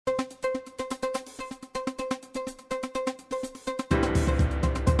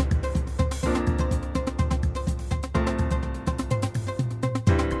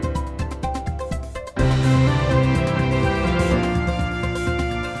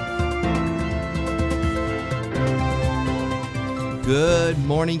Good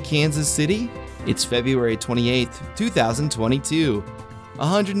morning, Kansas City. It's February 28th, 2022.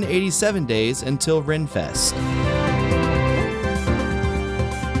 187 days until Renfest.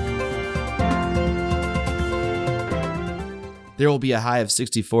 There will be a high of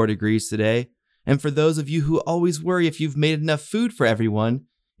 64 degrees today, and for those of you who always worry if you've made enough food for everyone,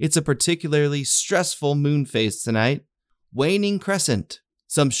 it's a particularly stressful moon phase tonight. Waning crescent.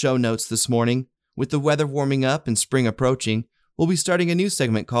 Some show notes this morning. With the weather warming up and spring approaching, we'll be starting a new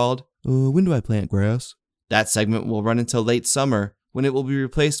segment called, When Do I Plant Grass? That segment will run until late summer, when it will be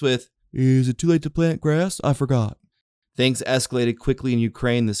replaced with, Is it too late to plant grass? I forgot. Things escalated quickly in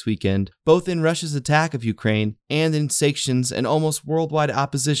Ukraine this weekend, both in Russia's attack of Ukraine and in sanctions and almost worldwide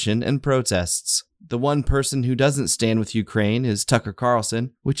opposition and protests. The one person who doesn't stand with Ukraine is Tucker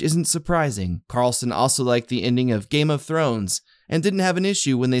Carlson, which isn't surprising. Carlson also liked the ending of Game of Thrones and didn't have an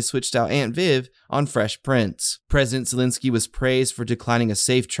issue when they switched out Aunt Viv on Fresh Prince. President Zelensky was praised for declining a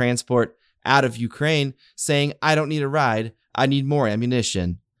safe transport out of Ukraine, saying, I don't need a ride, I need more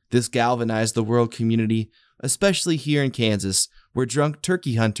ammunition. This galvanized the world community, especially here in Kansas, where drunk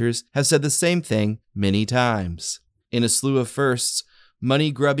turkey hunters have said the same thing many times. In a slew of firsts,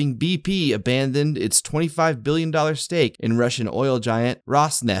 money-grubbing BP abandoned its $25 billion stake in Russian oil giant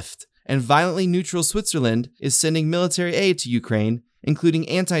Rosneft, and violently neutral Switzerland is sending military aid to Ukraine, including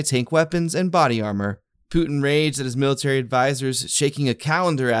anti-tank weapons and body armor. Putin raged at his military advisors, shaking a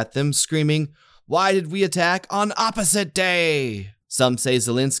calendar at them, screaming, Why did we attack on opposite day? Some say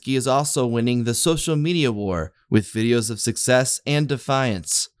Zelensky is also winning the social media war with videos of success and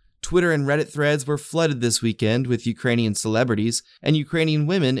defiance. Twitter and Reddit threads were flooded this weekend with Ukrainian celebrities and Ukrainian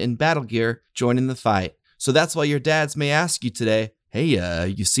women in battle gear joining the fight. So that's why your dads may ask you today, Hey,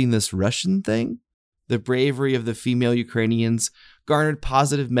 you seen this Russian thing? The bravery of the female Ukrainians garnered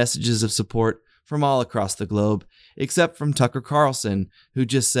positive messages of support from all across the globe, except from Tucker Carlson, who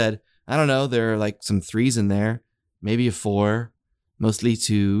just said, I don't know, there are like some 3s in there, maybe a 4, mostly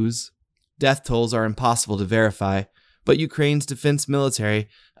 2s. Death tolls are impossible to verify, but Ukraine's defense military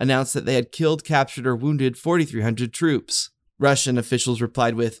announced that they had killed, captured, or wounded 4,300 troops. Russian officials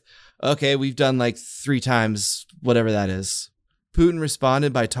replied with, Okay, we've done like 3 times, whatever that is. Putin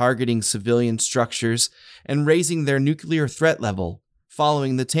responded by targeting civilian structures and raising their nuclear threat level,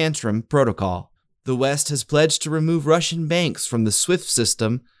 following the Tantrum Protocol. The West has pledged to remove Russian banks from the SWIFT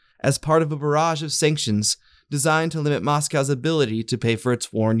system as part of a barrage of sanctions designed to limit Moscow's ability to pay for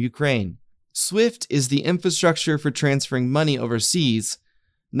its war in Ukraine. SWIFT is the infrastructure for transferring money overseas,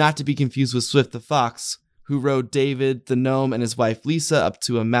 not to be confused with Swift the Fox, who rode David the Gnome and his wife Lisa up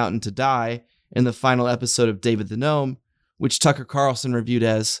to a mountain to die in the final episode of David the Gnome, which Tucker Carlson reviewed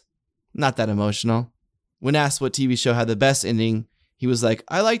as not that emotional. When asked what TV show had the best ending, he was like,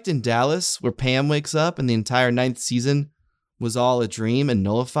 I liked In Dallas, where Pam wakes up and the entire 9th season was all a dream and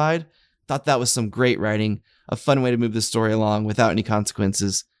nullified. Thought that was some great writing, a fun way to move the story along without any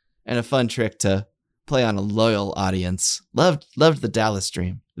consequences, and a fun trick to play on a loyal audience. Loved the Dallas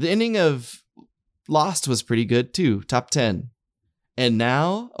dream. The ending of Lost was pretty good too, top 10. And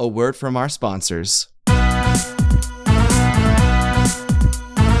now, a word from our sponsors.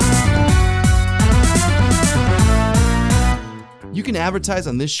 You can advertise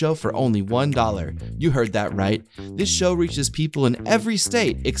on this show for only $1. You heard that right. This show reaches people in every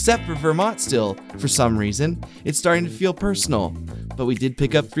state, except for Vermont still, for some reason. It's starting to feel personal. But we did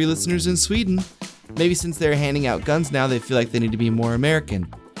pick up 3 listeners in Sweden. Maybe since they're handing out guns now, they feel like they need to be more American.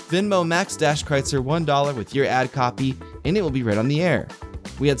 Venmo Max-Kreitzer $1 with your ad copy, and it will be read on the air.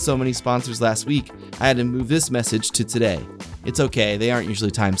 We had so many sponsors last week, I had to move this message to today. It's okay, they aren't usually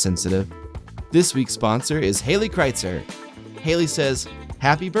time sensitive. This week's sponsor is Haley Kreitzer. Haley says,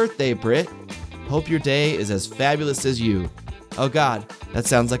 Happy birthday, Britt. Hope your day is as fabulous as you. Oh God, that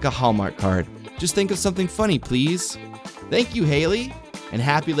sounds like a Hallmark card. Just think of something funny, please. Thank you, Haley. And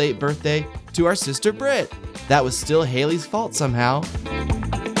happy late birthday to our sister, Britt. That was still Haley's fault somehow.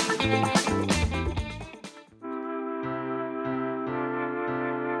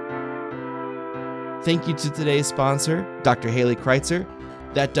 Thank you to today's sponsor, Dr. Haley Kreitzer.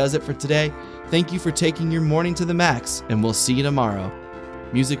 That does it for today. Thank you for taking your morning to the max, and we'll see you tomorrow.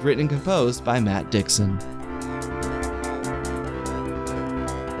 Music written and composed by Matt Dixon.